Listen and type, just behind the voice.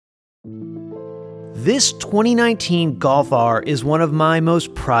This 2019 Golf R is one of my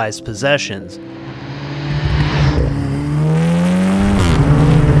most prized possessions.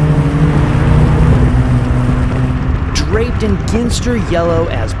 Draped in Ginster yellow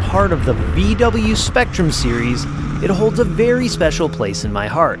as part of the VW Spectrum series, it holds a very special place in my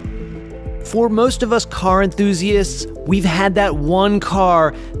heart. For most of us car enthusiasts, we've had that one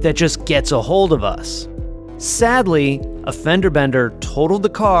car that just gets a hold of us. Sadly, a fender bender totaled the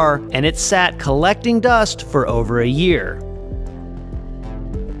car and it sat collecting dust for over a year.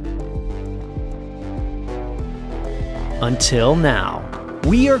 Until now.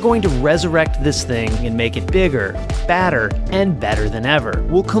 We are going to resurrect this thing and make it bigger, badder, and better than ever.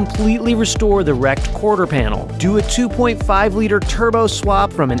 We'll completely restore the wrecked quarter panel, do a 2.5-liter turbo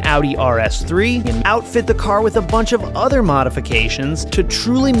swap from an Audi RS3, and outfit the car with a bunch of other modifications to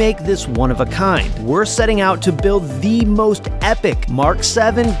truly make this one of a kind. We're setting out to build the most epic Mark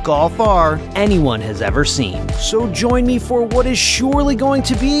 7 Golf R anyone has ever seen. So join me for what is surely going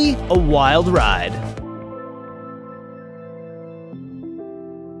to be a wild ride.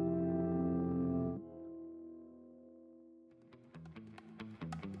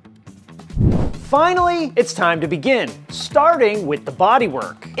 Finally, it's time to begin, starting with the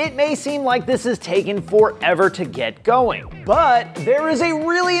bodywork. It may seem like this has taken forever to get going, but there is a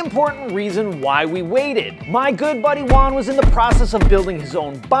really important reason why we waited. My good buddy Juan was in the process of building his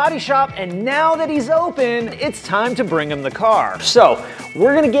own body shop, and now that he's open, it's time to bring him the car. So,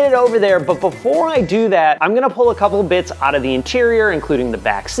 we're gonna get it over there, but before I do that, I'm gonna pull a couple of bits out of the interior, including the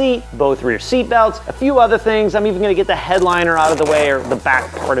back seat, both rear seat belts, a few other things. I'm even gonna get the headliner out of the way, or the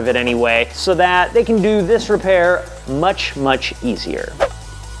back part of it anyway, so that they can do this repair much, much easier.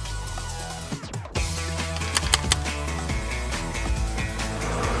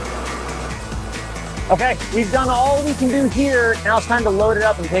 Okay, we've done all we can do here. Now it's time to load it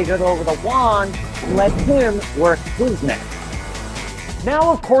up and take it over to Juan and let him work his neck.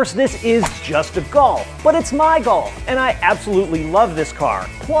 Now, of course, this is just a Golf, but it's my Golf, and I absolutely love this car.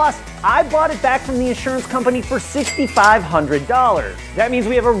 Plus, I bought it back from the insurance company for $6,500. That means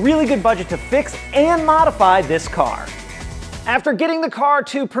we have a really good budget to fix and modify this car. After getting the car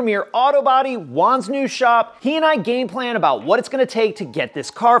to Premier Auto Body, Juan's new shop, he and I game plan about what it's gonna take to get this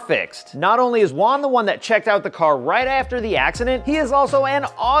car fixed. Not only is Juan the one that checked out the car right after the accident, he is also an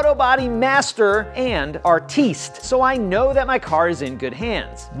auto body master and artiste, so I know that my car is in good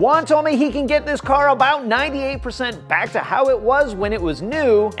hands. Juan told me he can get this car about 98% back to how it was when it was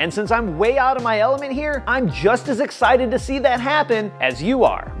new, and since I'm way out of my element here, I'm just as excited to see that happen as you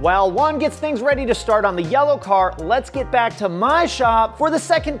are. While Juan gets things ready to start on the yellow car, let's get back to my shop for the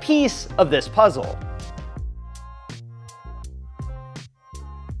second piece of this puzzle.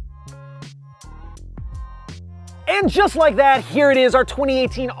 And just like that, here it is, our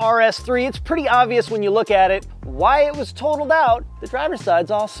 2018 RS3. It's pretty obvious when you look at it why it was totaled out. The driver's side's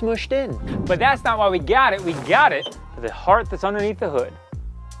all smushed in. But that's not why we got it. We got it for the heart that's underneath the hood.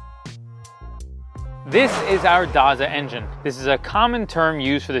 This is our DAZA engine. This is a common term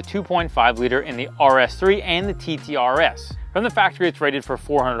used for the 2.5 liter in the RS3 and the TTRS. From the factory, it's rated for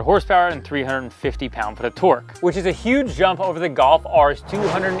 400 horsepower and 350 pound-foot of torque, which is a huge jump over the Golf R's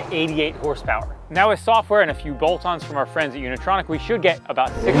 288 horsepower. Now with software and a few bolt-ons from our friends at Unitronic, we should get about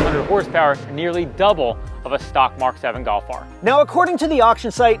 600 horsepower, nearly double of a stock Mark 7 Golf R. Now, according to the auction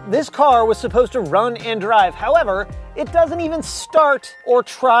site, this car was supposed to run and drive. However, it doesn't even start or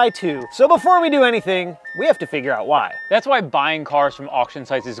try to. So before we do anything, we have to figure out why. That's why buying cars from auction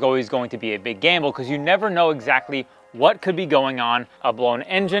sites is always going to be a big gamble, because you never know exactly what could be going on. A blown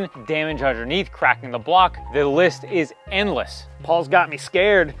engine, damage underneath, cracking the block. The list is endless. Paul's got me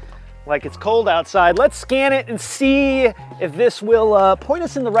scared, like it's cold outside. Let's scan it and see if this will point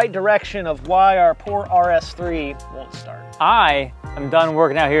us in the right direction of why our poor RS3 won't start. I am done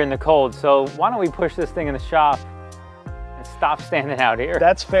working out here in the cold, so why don't we push this thing in the shop and stop standing out here?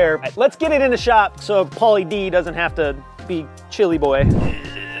 That's fair. Right, let's get it in the shop so Paulie D doesn't have to be chilly boy.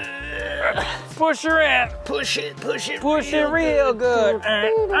 Push her in. Push it real good.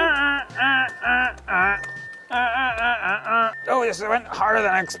 Oh, this went harder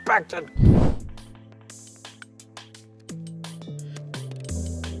than I expected.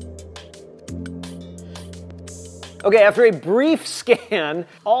 Okay, after a brief scan,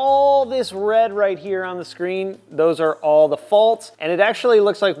 all this red right here on the screen, those are all the faults, and it actually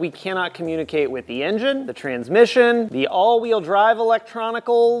looks like we cannot communicate with the engine, the transmission, the all-wheel drive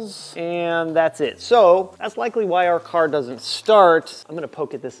electronicals, and that's it. So that's likely why our car doesn't start. I'm gonna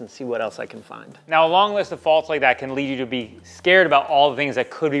poke at this and see what else I can find. Now, a long list of faults like that can lead you to be scared about all the things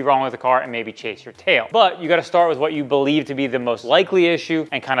that could be wrong with the car and maybe chase your tail. But you gotta start with what you believe to be the most likely issue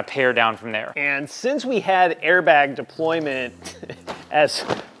and kind of pare down from there. And since we had airbag deployment, as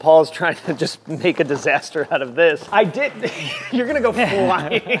Paul's trying to just make a disaster out of this, I did, you're gonna go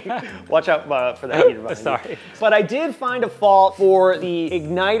flying. Watch out for that heater behind you. Sorry. But I did find a fault for the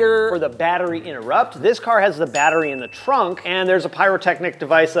igniter for the battery interrupt. This car has the battery in the trunk, and there's a pyrotechnic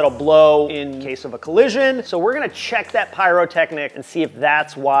device that'll blow in case of a collision. So we're gonna check that pyrotechnic and see if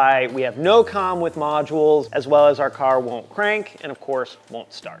that's why we have no comm with modules, as well as our car won't crank, and of course,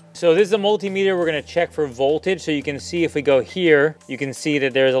 won't start. So this is a multimeter. We're gonna check for voltage. So you can see if we go here, you can see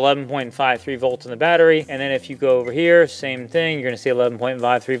that there's 11.53 volts in the battery. And then if you go over here, same thing, you're gonna see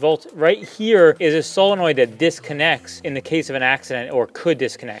 11.53 volts. Right here is a solenoid that disconnects in the case of an accident, or could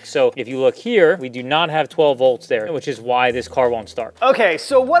disconnect. So if you look here, we do not have 12 volts there, which is why this car won't start. Okay,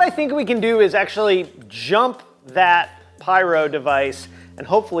 so what I think we can do is actually jump that pyro device and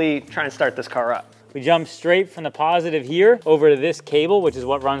hopefully try and start this car up. We jump straight from the positive here over to this cable, which is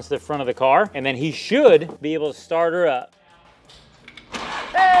what runs to the front of the car. And then he should be able to start her up.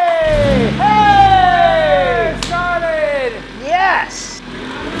 Hey! Hey! Started! Yes!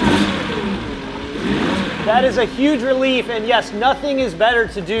 That is a huge relief, and yes, nothing is better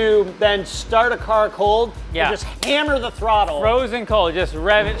to do than start a car cold and just hammer the throttle. Frozen cold, just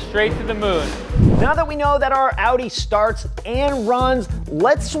rev it straight to the moon. Now that we know that our Audi starts and runs,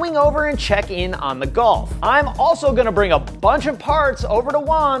 let's swing over and check in on the Golf. I'm also gonna bring a bunch of parts over to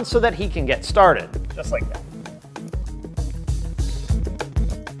Juan so that he can get started. Just like that.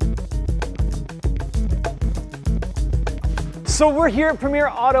 So we're here at Premier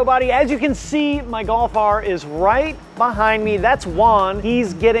Auto Body. As you can see, my Golf R is right behind me. That's Juan.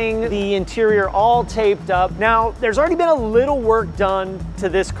 He's getting the interior all taped up. Now, there's already been a little work done to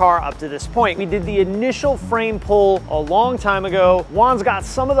this car up to this point. We did the initial frame pull a long time ago. Juan's got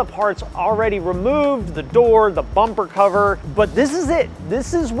some of the parts already removed, the door, the bumper cover, but this is it.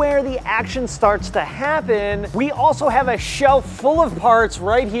 This is where the action starts to happen. We also have a shelf full of parts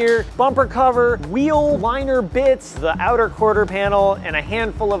right here. Bumper cover, wheel liner bits, the outer quarter panel, and a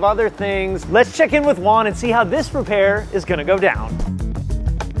handful of other things. Let's check in with Juan and see how this repair is gonna go down.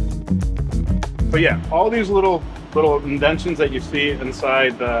 But yeah, all these little indentions that you see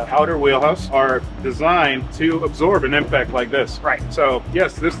inside the outer wheelhouse are designed to absorb an impact like this. Right. So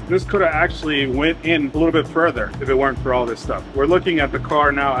yes, this could have actually went in a little bit further if it weren't for all this stuff. We're looking at the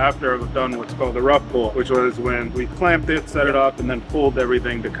car now after I've done what's called the rough pull, which was when we clamped it, set it up, and then pulled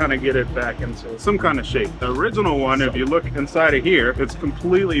everything to kind of get it back into some kind of shape. The original one, if you look inside of here, it's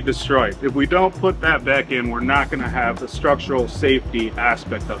completely destroyed. If we don't put that back in, we're not going to have the structural safety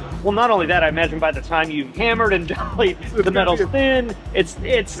aspect of it. Well, not only that, I imagine by the time you've hammered and the metal's thin, it's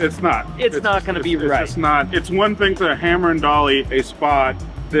not going to be right. It's not. It's one thing to hammer and dolly a spot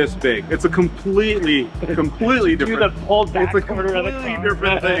this big. It's a completely different. It's a completely different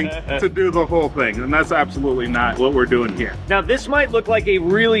thing to do the whole thing, and that's absolutely not what we're doing here. Now, this might look like a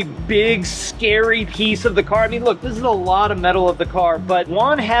really big, scary piece of the car. I mean, look, this is a lot of metal of the car, but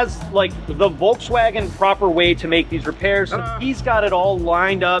Juan has like the Volkswagen proper way to make these repairs. So he's got it all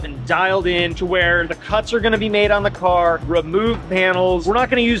lined up and dialed in to where the cuts are going to be made on the car, remove panels. We're not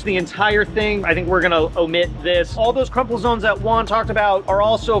going to use the entire thing. I think we're going to omit this. All those crumple zones that Juan talked about are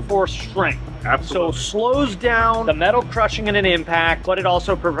also for strength. Absolutely. So slows down the metal crushing in an impact, but it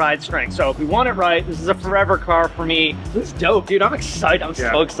also provides strength. So if we want it right, this is a forever car for me. This is dope, dude. I'm excited. I'm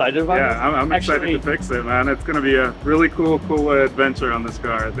so excited about this. Yeah, I'm excited to fix it, man. It's going to be a really cool adventure on this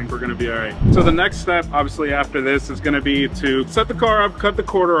car. I think we're going to be all right. So the next step, obviously, after this is going to be to set the car up, cut the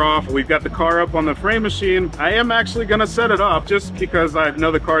quarter off. We've got the car up on the frame machine. I am actually going to set it up just because I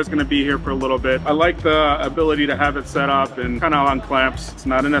know the car is going to be here for a little bit. I like the ability to have it set up and kind of on clamps. It's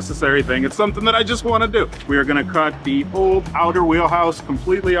not a necessary thing. It's something that I just want to do. We are going to cut the old outer wheelhouse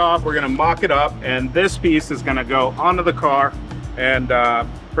completely off. We're going to mock it up, and this piece is going to go onto the car, and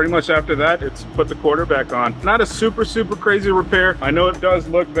pretty much after that, it's put the quarter back on. Not a super crazy repair. I know it does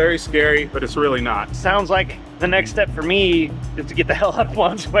look very scary, but it's really not. Sounds like the next step for me is to get the hell out of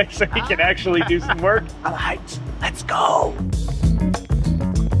Juan's way so he can actually do some work. I'm hyped. Let's go.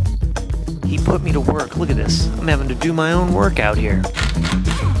 He put me to work. Look at this. I'm having to do my own work out here.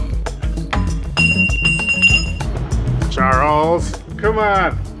 Charles, come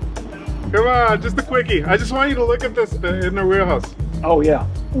on. Come on, just a quickie. I just want you to look at this in the wheelhouse. Oh yeah.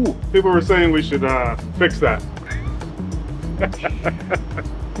 Ooh, people were saying we should fix that.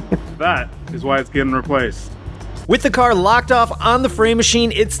 That is why it's getting replaced. With the car locked off on the frame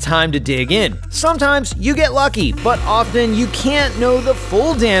machine, it's time to dig in. Sometimes you get lucky, but often you can't know the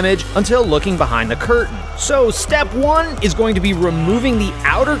full damage until looking behind the curtain. So step one is going to be removing the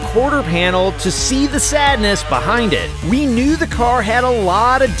outer quarter panel to see the sadness behind it. We knew the car had a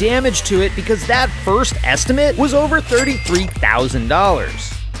lot of damage to it because that first estimate was over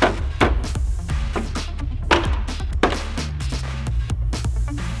 $33,000.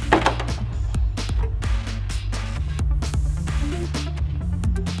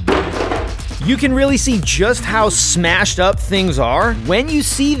 You can really see just how smashed up things are when you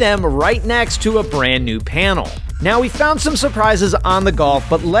see them right next to a brand new panel. Now we found some surprises on the Golf,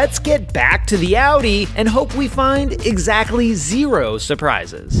 but let's get back to the Audi and hope we find exactly 0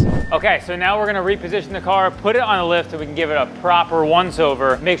 surprises. Okay, so now we're gonna reposition the car, put it on the lift so we can give it a proper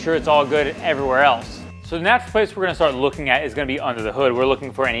once-over, make sure it's all good everywhere else. So the next place we're gonna start looking at is gonna be under the hood. We're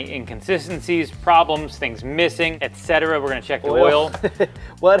looking for any inconsistencies, problems, things missing, etc. We're gonna check the oil.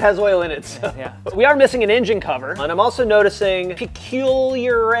 Well, it has oil in it, so. Yeah. We are missing an engine cover, and I'm also noticing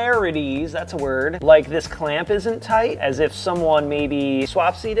peculiarities, that's a word, like this clamp isn't tight, as if someone maybe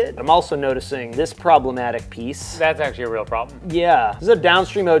swap-seated it. I'm also noticing this problematic piece. That's actually a real problem. Yeah, this is a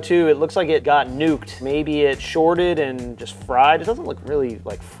downstream O2. It looks like it got nuked. Maybe it shorted and just fried. It doesn't look really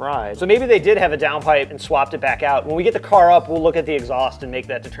like fried. So maybe they did have a downpipe and swapped it back out. When we get the car up, we'll look at the exhaust and make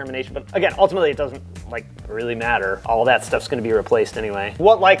that determination. But again, ultimately, it doesn't like really matter. All that stuff's gonna be replaced anyway.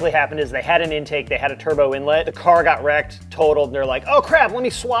 What likely happened is they had an intake, they had a turbo inlet, the car got wrecked, totaled, and they're like, oh crap, let me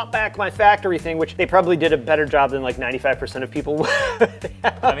swap back my factory thing, which they probably did a better job than like 95% of people would.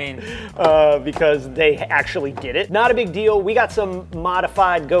 I mean, because they actually did it. Not a big deal. We got some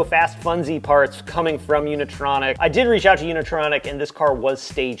modified Go Fast Funsy parts coming from Unitronic. I did reach out to Unitronic, and this car was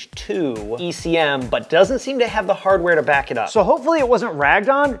stage 2 ECM, but doesn't seem to have the hardware to back it up. So hopefully it wasn't ragged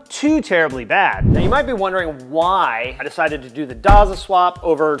on too terribly bad. Now you might be wondering why I decided to do the DAZA swap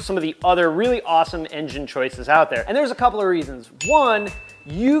over some of the other really awesome engine choices out there. And there's a couple of reasons. One,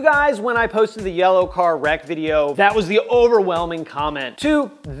 you guys, when I posted the yellow car wreck video, that was the overwhelming comment.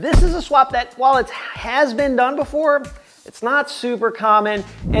 Two, this is a swap that, while it has been done before, it's not super common.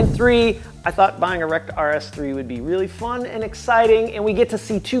 And three, I thought buying a wrecked RS3 would be really fun and exciting, and we get to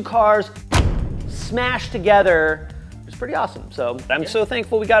see 2 cars smashed together. It's pretty awesome. So I'm so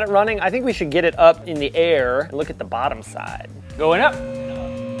thankful we got it running. I think we should get it up in the air and look at the bottom side. going up.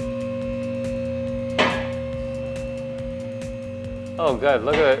 Oh good,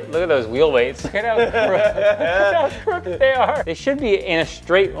 look at those wheel weights. Look at how crooked they are. They should be in a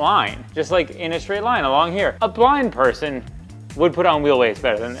straight line, just like in a straight line along here. A blind person would put on wheel weights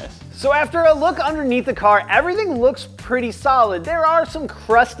better than this. So after a look underneath the car, everything looks pretty solid. There are some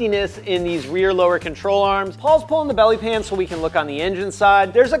crustiness in these rear lower control arms. Paul's pulling the belly pan so we can look on the engine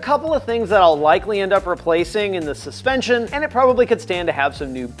side. There's a couple of things that I'll likely end up replacing in the suspension, and it probably could stand to have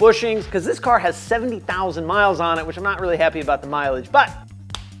some new bushings because this car has 70,000 miles on it, which I'm not really happy about the mileage, but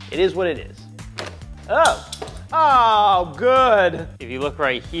it is what it is. Oh, good. If you look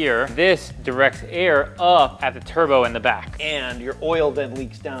right here, this directs air up at the turbo in the back. And your oil then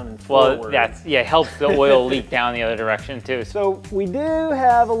leaks down and forward. Well, yeah, helps the oil leak down the other direction too. So we do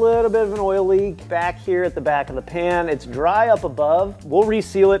have a little bit of an oil leak back here at the back of the pan. It's dry up above. We'll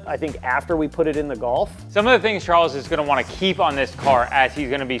reseal it, I think, after we put it in the Golf. Some of the things Charles is gonna wanna keep on this car as he's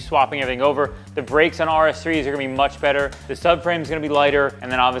gonna be swapping everything over. The brakes on RS3s are gonna be much better. The subframe is gonna be lighter.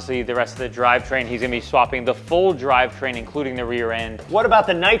 And then obviously the rest of the drivetrain, he's gonna be swapping the full drivetrain, including the rear end. What about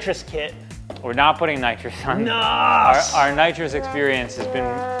the nitrous kit? We're not putting nitrous on. No! Our nitrous experience has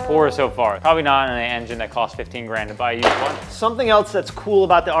been poor so far. Probably not on an engine that costs 15 grand to buy a used one. Something else that's cool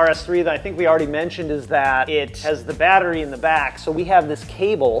about the RS3 that I think we already mentioned is that it has the battery in the back. So we have this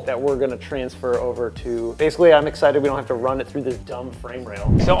cable that we're gonna transfer over to, basically I'm excited we don't have to run it through this dumb frame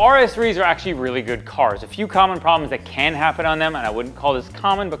rail. So RS3s are actually really good cars. A few common problems that can happen on them, and I wouldn't call this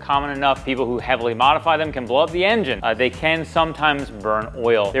common, but common enough, people who heavily modify them can blow up the engine. They can sometimes burn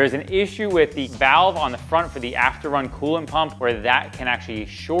oil. There's an issue with the valve on the front for the after-run coolant pump where that can actually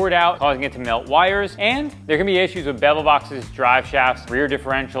short out, causing it to melt wires. And there can be issues with bevel boxes, drive shafts, rear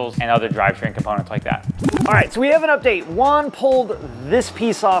differentials, and other drivetrain components like that. All right, so we have an update. Juan pulled this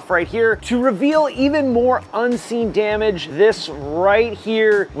piece off right here to reveal even more unseen damage. This right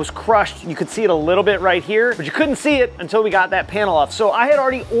here was crushed. You could see it a little bit right here, but you couldn't see it until we got that panel off. So I had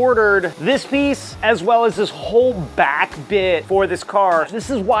already ordered this piece as well as this whole back bit for this car. This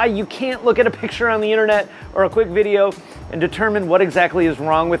is why you can't look at a picture on the internet or a quick video and determine what exactly is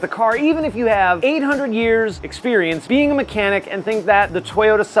wrong with the car, even if you have 800 years experience being a mechanic and think that the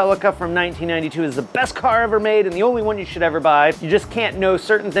Toyota Celica from 1992 is the best car ever made and the only one you should ever buy. You just can't know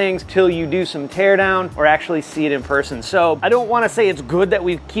certain things till you do some teardown or actually see it in person. So I don't want to say it's good that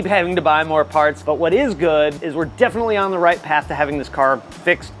we keep having to buy more parts, but what is good is we're definitely on the right path to having this car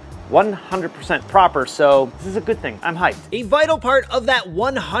fixed 100% proper, so this is a good thing. I'm hyped. A vital part of that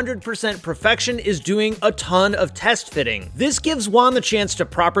 100% perfection is doing a ton of test fitting. This gives Juan the chance to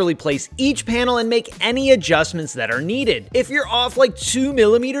properly place each panel and make any adjustments that are needed. If you're off like 2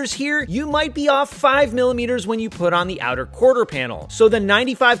 millimeters here, you might be off 5 millimeters when you put on the outer quarter panel. So the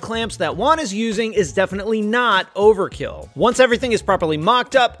 95 clamps that Juan is using is definitely not overkill. Once everything is properly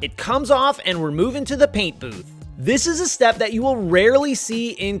mocked up, it comes off and we're moving to the paint booth. This is a step that you will rarely see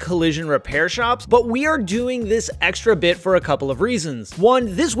in collision repair shops, but we are doing this extra bit for a couple of reasons.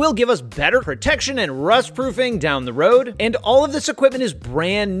 One, this will give us better protection and rust proofing down the road, and all of this equipment is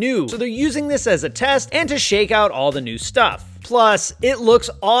brand new, so they're using this as a test and to shake out all the new stuff. Plus, it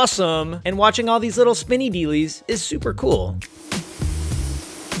looks awesome, and watching all these little spinny dealies is super cool.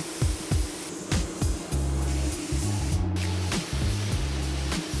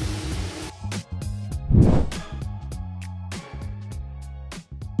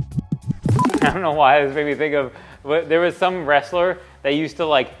 I don't know why this made me think of, but there was some wrestler that used to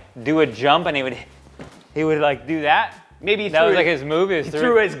like do a jump and he would like do that. Maybe that was like his move. He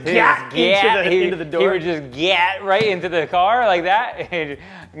threw his gat into the door. He would just gat right into the car like that.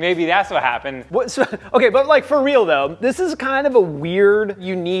 Maybe that's what happened. Okay, but like for real though, this is kind of a weird,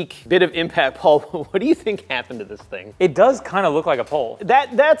 unique bit of impact, Paul. What do you think happened to this thing? It does kind of look like a pole.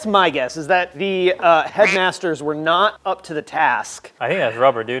 That's my guess, is that the headmasters were not up to the task. I think that's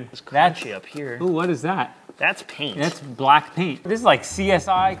rubber, dude. It's crunchy up here. Ooh, what is that? That's paint. That's black paint. This is like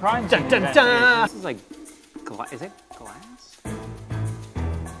CSI crime scene. This is like, is it glass?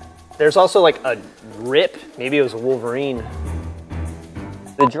 There's also like a rip. Maybe it was a Wolverine.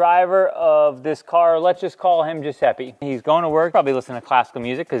 The driver of this car, let's just call him Giuseppe. He's going to work, probably listening to classical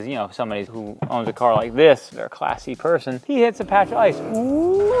music, because you know, somebody who owns a car like this, they're a classy person. He hits a patch of ice.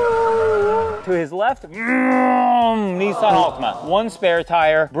 Ooh. To his left, Nissan Altima. One spare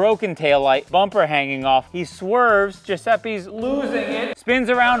tire, broken taillight, bumper hanging off. He swerves, Giuseppe's losing it,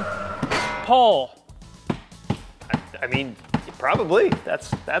 spins around, pole. I mean, probably.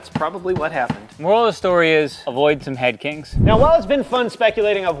 That's probably what happened. Moral of the story is avoid some head kinks. Now, while it's been fun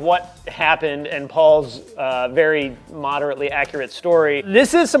speculating of what happened and Paul's very moderately accurate story,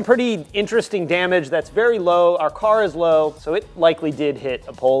 this is some pretty interesting damage that's very low. Our car is low, so it likely did hit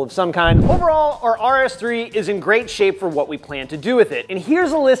a pole of some kind. Overall, our RS3 is in great shape for what we plan to do with it. And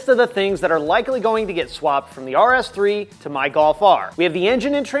here's a list of the things that are likely going to get swapped from the RS3 to my Golf R. We have the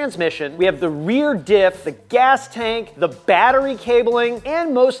engine and transmission, we have the rear diff, the gas tank, the battery cabling,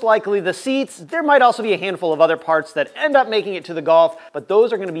 and most likely the seats. There might also be a handful of other parts that end up making it to the Golf, but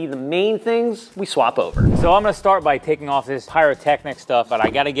those are going to be the main things we swap over. So I'm going to start by taking off this pyrotechnic stuff, but I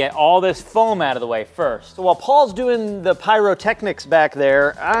got to get all this foam out of the way first. So while Paul's doing the pyrotechnics back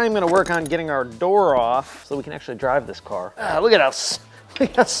there, I'm going to work on getting our door off so we can actually drive this car. Look at how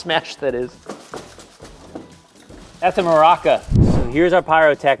smashed that is. That's a maraca. So here's our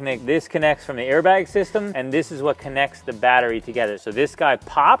pyrotechnic. This connects from the airbag system, and this is what connects the battery together. So this guy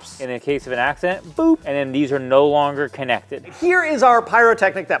pops in the case of an accident, boop, and then these are no longer connected. Here is our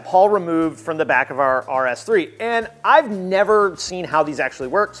pyrotechnic that Paul removed from the back of our RS3. And I've never seen how these actually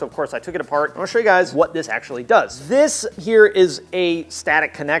work, so of course I took it apart. I'm gonna show you guys what this actually does. This here is a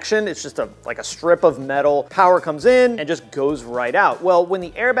static connection. It's just like a strip of metal. Power comes in and just goes right out. Well, when the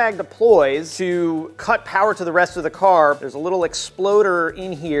airbag deploys to cut power to the rest of the car, there's a little exploder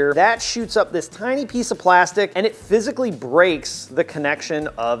in here that shoots up this tiny piece of plastic and it physically breaks the connection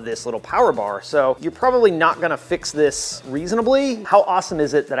of this little power bar. So you're probably not gonna fix this reasonably. How awesome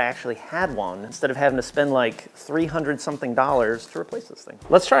is it that I actually had one instead of having to spend like $300 something to replace this thing?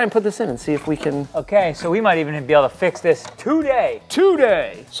 Let's try and put this in and see if we can. Okay, so we might even be able to fix this today.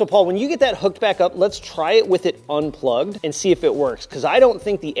 So Paul, when you get that hooked back up, let's try it with it unplugged and see if it works. Because I don't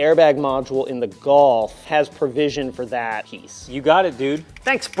think the airbag module in the Golf has provision for that piece. You got it, dude.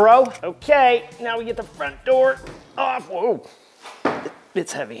 Thanks, bro. Okay, now we get the front door off. Whoa,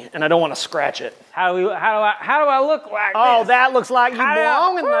 it's heavy, and I don't want to scratch it. How do I look like Oh, this? that looks like you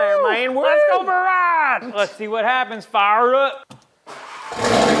belong in there, man. Let's go for a ride. Let's see what happens. Fire up.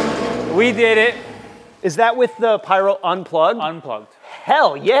 We did it. Is that with the pyro unplugged? Unplugged.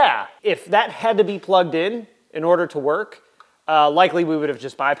 Hell yeah. If that had to be plugged in order to work, likely we would have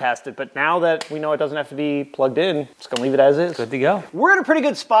just bypassed it. But now that we know it doesn't have to be plugged in, just gonna leave it as is. Good to go. We're in a pretty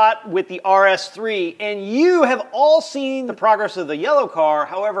good spot with the RS3, and you have all seen the progress of the yellow car.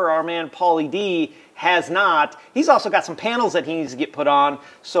 However, our man Paulie D has not. He's also got some panels that he needs to get put on.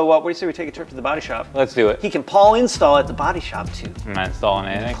 So what do you say we take a trip to the body shop? Let's do it. He can Paul install at the body shop too. I'm not installing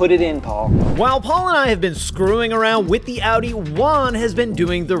anything. Put it in, Paul. While Paul and I have been screwing around with the Audi, Juan has been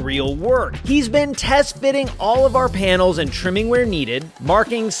doing the real work. He's been test fitting all of our panels and trimming where needed,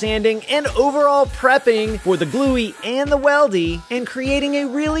 marking, sanding, and overall prepping for the gluey and the weldy, and creating a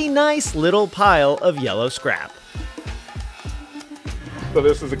really nice little pile of yellow scrap. So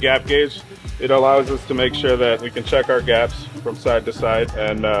this is a gap gauge. It allows us to make sure that we can check our gaps from side to side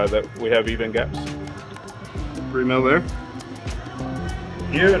and that we have even gaps. 3 mil there.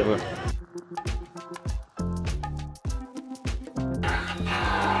 Beautiful.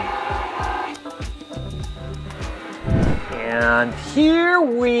 And here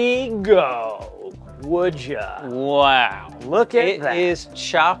we go. Would ya? Wow. Look at that. It is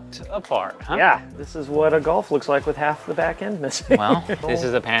chopped apart, huh? Yeah, this is what a Golf looks like with half the back end missing. Well, this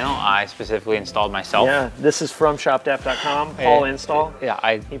is a panel I specifically installed myself. Yeah, this is from shopdef.com. Paul install.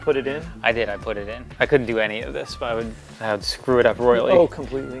 Yeah, He put it in. I did. I put it in. I couldn't do any of this, but I would screw it up royally. Oh,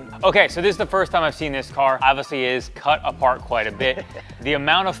 completely. Okay, so this is the first time I've seen this car. Obviously, it is cut apart quite a bit. The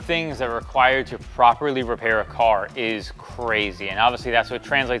amount of things that are required to properly repair a car is crazy, and obviously that's what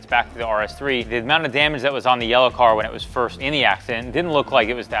translates back to the RS3. The amount of damage that was on the yellow car when it was first in the accident didn't look like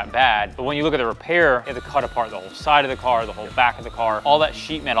it was that bad, but when you look at the repair, you have to cut apart the whole side of the car, the whole back of the car. All that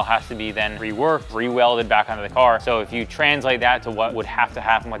sheet metal has to be then reworked, re-welded back onto the car. So if you translate that to what would have to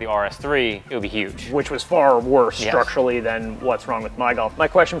happen with the RS3, it would be huge. Which was far worse Yes. structurally than what's wrong with my Golf. My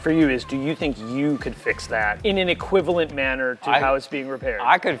question for you is, do you think you could fix that in an equivalent manner to how it's being repaired?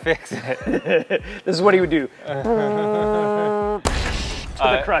 I could fix it. This is what he would do.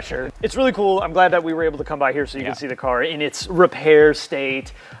 To the crusher. It's really cool. I'm glad that we were able to come by here so you can see the car in its repair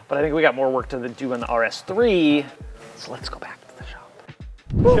state. But I think we got more work to do on the RS3. So let's go back to the shop.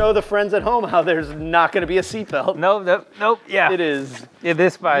 Show the friends at home how there's not going to be a seatbelt. Nope, yeah. It is. Yeah,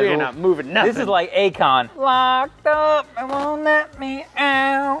 this by You're not moving nothing. This is like Akon. Locked up, it won't let me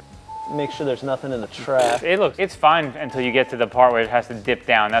out. Make sure there's nothing in the track. It's fine until you get to the part where it has to dip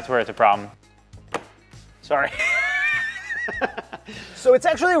down. That's where it's a problem. Sorry. So it's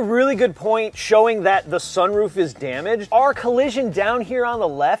actually a really good point showing that the sunroof is damaged. Our collision down here on the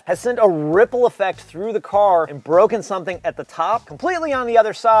left has sent a ripple effect through the car and broken something at the top, completely on the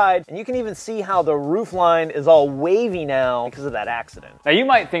other side. And you can even see how the roof line is all wavy now because of that accident. Now you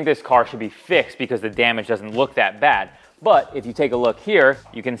might think this car should be fixed because the damage doesn't look that bad. But if you take a look here,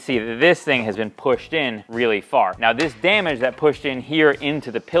 you can see that this thing has been pushed in really far. Now this damage that pushed in here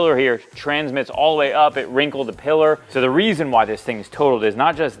into the pillar here transmits all the way up, it wrinkled the pillar. So the reason why this thing is totaled is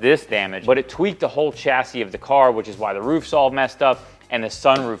not just this damage, but it tweaked the whole chassis of the car, which is why the roof's all messed up, and the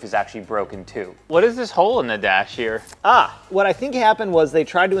sunroof is actually broken too. What is this hole in the dash here? What I think happened was they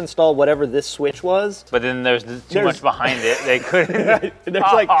tried to install whatever this switch was. But then there's too much behind it. They couldn't.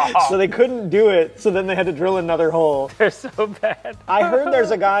 So they couldn't do it. So then they had to drill another hole. They're so bad. I heard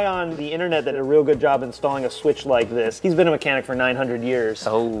there's a guy on the internet that did a real good job installing a switch like this. He's been a mechanic for 900 years.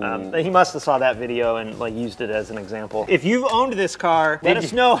 Oh. He must have saw that video and used it as an example. If you've owned this car, let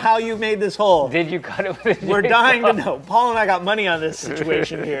us know how you made this hole. Did you cut it with a We're dying to know. Paul and I got money on this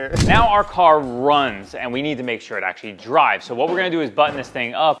situation here. Now our car runs and we need to make sure it actually drives. So what we're gonna do is button this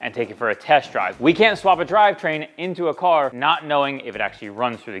thing up and take it for a test drive. We can't swap a drivetrain into a car not knowing if it actually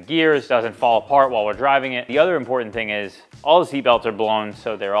runs through the gears, doesn't fall apart while we're driving it. The other important thing is all the seatbelts are blown,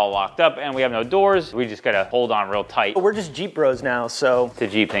 so they're all locked up and we have no doors. We just gotta hold on real tight. We're just Jeep bros now, so. It's a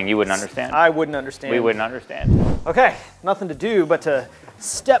Jeep thing, you wouldn't understand. I wouldn't understand. We wouldn't understand. Okay, nothing to do but to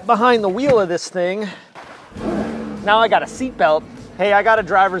step behind the wheel of this thing. Now I got a seatbelt. Hey, I got a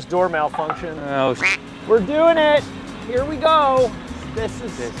driver's door malfunction. Oh, we're doing it. Here we go. This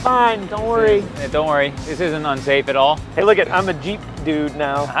is fine, don't worry. Don't worry, this isn't unsafe at all. Hey, look I'm a Jeep dude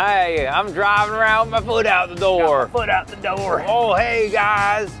now. Hey, I'm driving around with my foot out the door. Got my foot out the door. Oh, hey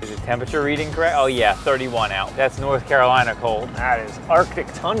guys. Is the temperature reading correct? Oh yeah, 31 out. That's North Carolina cold. That is Arctic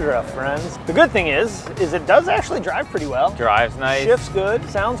tundra, friends. The good thing is it does actually drive pretty well. Drives nice. Shifts good,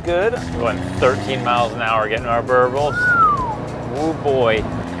 sounds good. Going 13 miles an hour getting our burbles. Oh boy.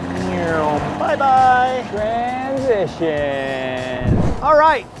 Bye-bye. Transition. All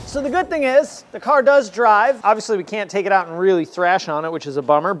right, so the good thing is the car does drive. Obviously we can't take it out and really thrash on it, which is a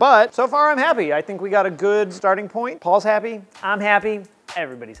bummer, but so far I'm happy. I think we got a good starting point. Paul's happy, I'm happy.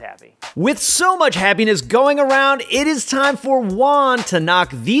 everybody's happy. With so much happiness going around, it is time for Juan to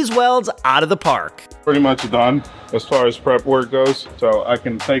knock these welds out of the park. Pretty much done as far as prep work goes, so I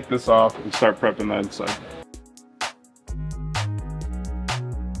can take this off and start prepping the inside.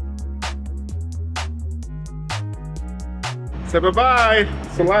 Say bye-bye.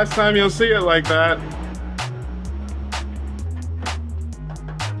 It's the last time you'll see it like that.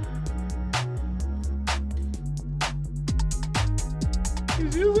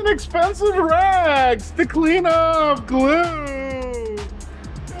 He's using expensive rags to clean up glue.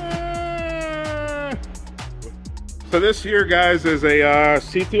 So this here, guys, is a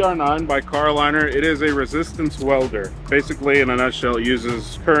CTR9 by Carliner. It is a resistance welder. Basically, in a nutshell, it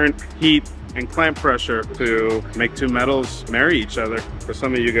uses current, heat, and clamp pressure to make two metals marry each other. For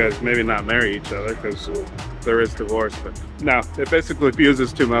some of you guys, maybe not marry each other because there is divorce, but no, it basically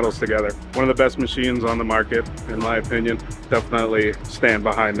fuses two metals together. One of the best machines on the market, in my opinion. Definitely stand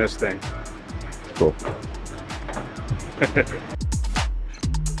behind this thing. Cool.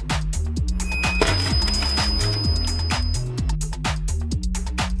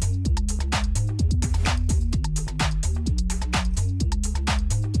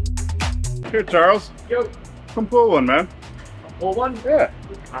 Here, Charles. Yo. Come pull one, man. Pull one? Yeah.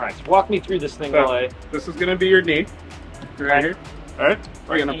 All right, so walk me through this thing So, while I... this is gonna be your knee. Right here. All right.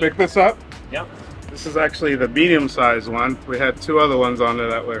 We're gonna pick this up. Yep. This is actually the medium-sized one. We had two other ones on there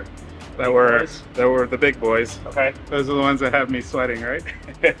that were the big boys. Okay. Those are the ones that have me sweating, right?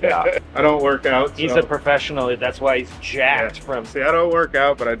 Yeah. I don't work out. He's so. a professional. That's why he's jacked from... See, I don't work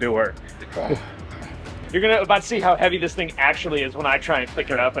out, but I do work. You're gonna about to see how heavy this thing actually is when I try and pick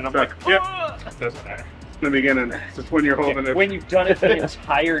it up, and I'm like, yep. "Ugh." Doesn't matter. In the beginning, just when you're holding it. When you've done it the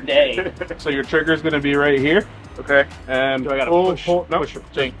entire day. So your trigger's gonna be right here. Okay. And Do I gotta pull, push? pull, no, Push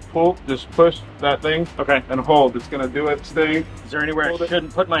just pull, just push that thing. Okay. And hold. It's gonna do its thing. Is there anywhere Hold I it.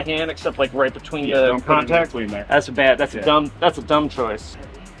 shouldn't put my hand except like right between the Don't put it in contacts? between there. That's Yeah. That's a dumb choice.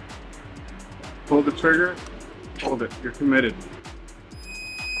 Pull the trigger. Hold it. You're committed.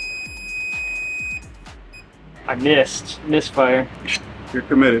 I misfire. You're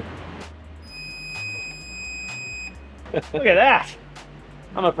committed. Look at that.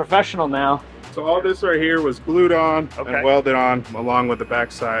 I'm a professional now. So all this right here was glued on Okay. and welded on along with the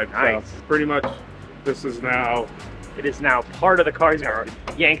backside. Nice. So pretty much this is now, It is now part of the car. He's gonna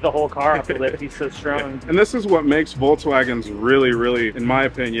yank the whole car off the lift. He's so strong. and this is what makes Volkswagens really, in my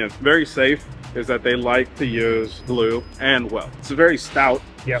opinion, very safe, is that they like to use glue and weld. It's a very stout,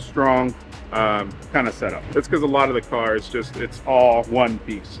 Yep. strong kind of setup. It's because a lot of the cars it's all one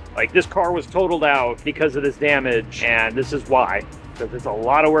piece. Like this car was totaled out because of this damage, and this is why. Because it's a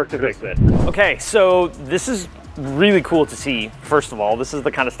lot of work to fix it. Okay, so this is really cool to see. First of all, this is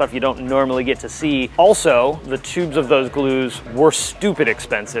the kind of stuff you don't normally get to see. Also, the tubes of those glues were stupid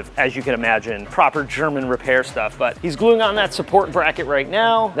expensive, as you can imagine. Proper German repair stuff, but he's gluing on that support bracket right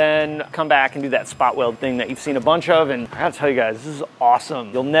now, then come back and do that spot weld thing that you've seen a bunch of, and I gotta tell you guys, this is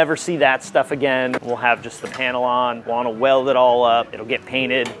awesome. You'll never see that stuff again. We'll have just the panel on, we'll want to weld it all up, it'll get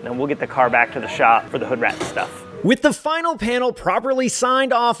painted, and then we'll get the car back to the shop for the hood rat stuff. With the final panel properly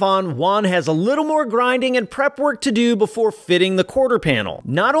signed off on, Juan has a little more grinding and prep work to do before fitting the quarter panel.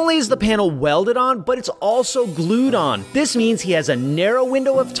 Not only is the panel welded on, but it's also glued on. This means he has a narrow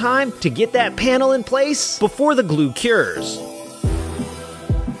window of time to get that panel in place before the glue cures.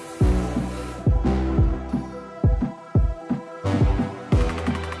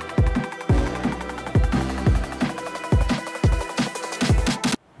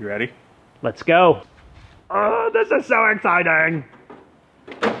 You ready? Let's go. Oh, this is so exciting.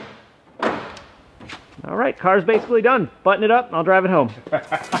 All right, car's basically done. Button it up, and I'll drive it home.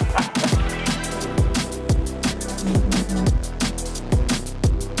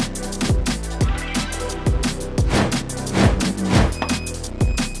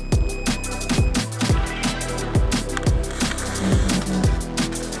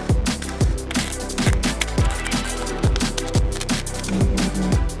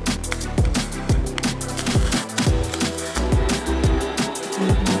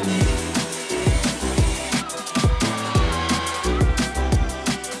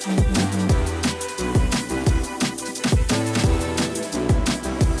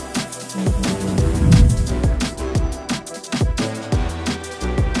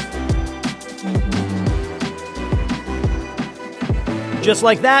 Just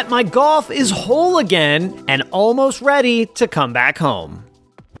like that, my Golf is whole again and almost ready to come back home.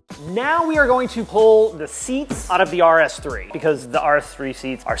 Now we are going to pull the seats out of the RS3 because the RS3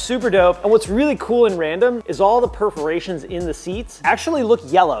 seats are super dope. And what's really cool and random is all the perforations in the seats actually look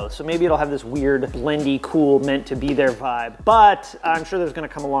yellow. So maybe it'll have this weird, blendy, cool, meant to be there vibe. But I'm sure there's gonna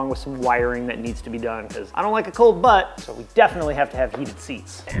come along with some wiring that needs to be done because I don't like a cold butt. So we definitely have to have heated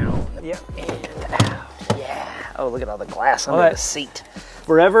seats. Down, yep, and out, yeah. Oh, look at all the glass under the seat.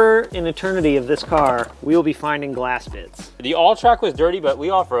 Forever in eternity of this car, we will be finding glass bits. The all-track was dirty, but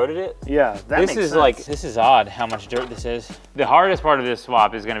we off-roaded it. Yeah, that makes sense. This is odd how much dirt this is. The hardest part of this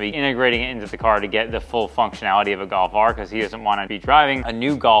swap is gonna be integrating it into the car to get the full functionality of a Golf R, because he doesn't wanna be driving a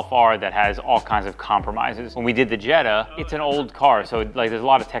new Golf R that has all kinds of compromises. When we did the Jetta, it's an old car, so like there's a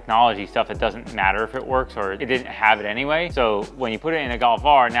lot of technology stuff that doesn't matter if it works or it didn't have it anyway. So when you put it in a Golf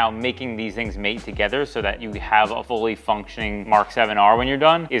R, now making these things mate together so that you have a fully functioning Mark 7 R when you're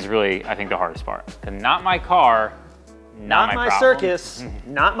done is really, I think, the hardest part. Not my car, not my circus,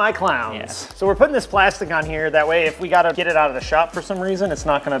 not my clowns. Yeah. So we're putting this plastic on here, that way if we gotta get it out of the shop for some reason, it's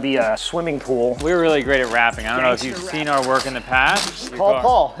not gonna be a swimming pool. We're really great at wrapping. I don't know if you've seen our work in the past. Call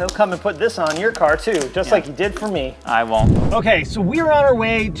Paul, he'll come and put this on your car too, just like he did for me. I won't. Okay, so we're on our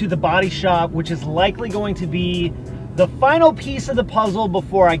way to the body shop, which is likely going to be the final piece of the puzzle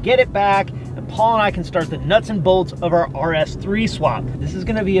before I get it back and Paul and I can start the nuts and bolts of our RS3 swap. This is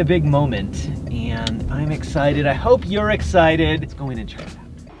gonna be a big moment and I'm excited. I hope you're excited. It's going to turn out.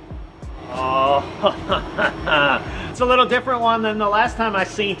 Oh, it's a little different one than the last time I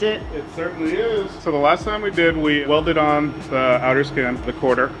seen it. It certainly is. So the last time we did, we welded on the outer skin, the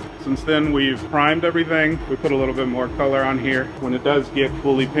quarter. Since then, we've primed everything. We put a little bit more color on here. When it does get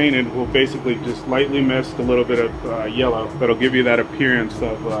fully painted, we'll basically just lightly mist a little bit of yellow. That'll give you that appearance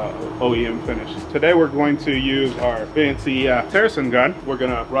of OEM finish. Today, we're going to use our fancy Terracin gun. We're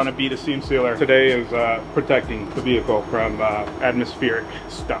gonna run a bead of seam sealer. Today is protecting the vehicle from atmospheric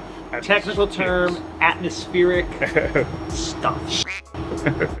stuff. Technical term, atmospheric stuff.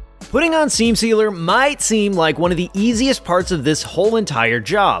 Putting on seam sealer might seem like one of the easiest parts of this whole entire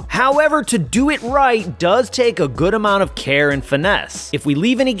job. However, to do it right does take a good amount of care and finesse. If we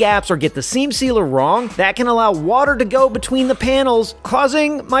leave any gaps or get the seam sealer wrong, that can allow water to go between the panels,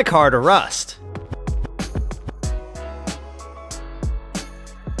 causing my car to rust.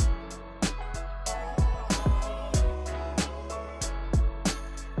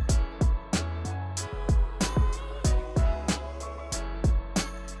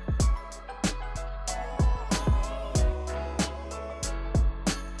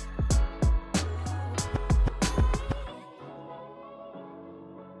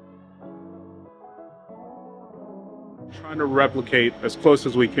 Trying to replicate as close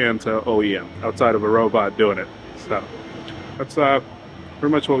as we can to OEM outside of a robot doing it. So that's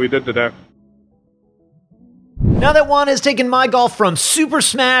pretty much what we did today. Now that Juan has taken my Golf from super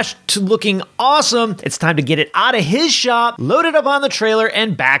smashed to looking awesome, it's time to get it out of his shop, load it up on the trailer,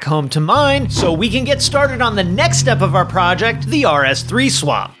 and back home to mine so we can get started on the next step of our project, the RS3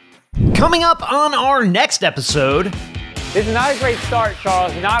 swap. Coming up on our next episode... This is not a great start,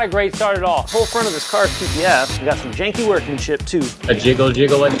 Charles. Not a great start at all. The whole front of this car is PPF. We got some janky workmanship too. A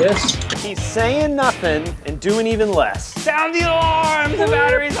jiggle like this? He's saying nothing and doing even less. Sound the alarm! The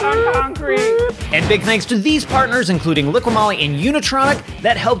battery's on concrete! And big thanks to these partners, including Liqui Moly and Unitronic,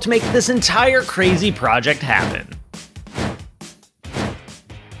 that helped make this entire crazy project happen.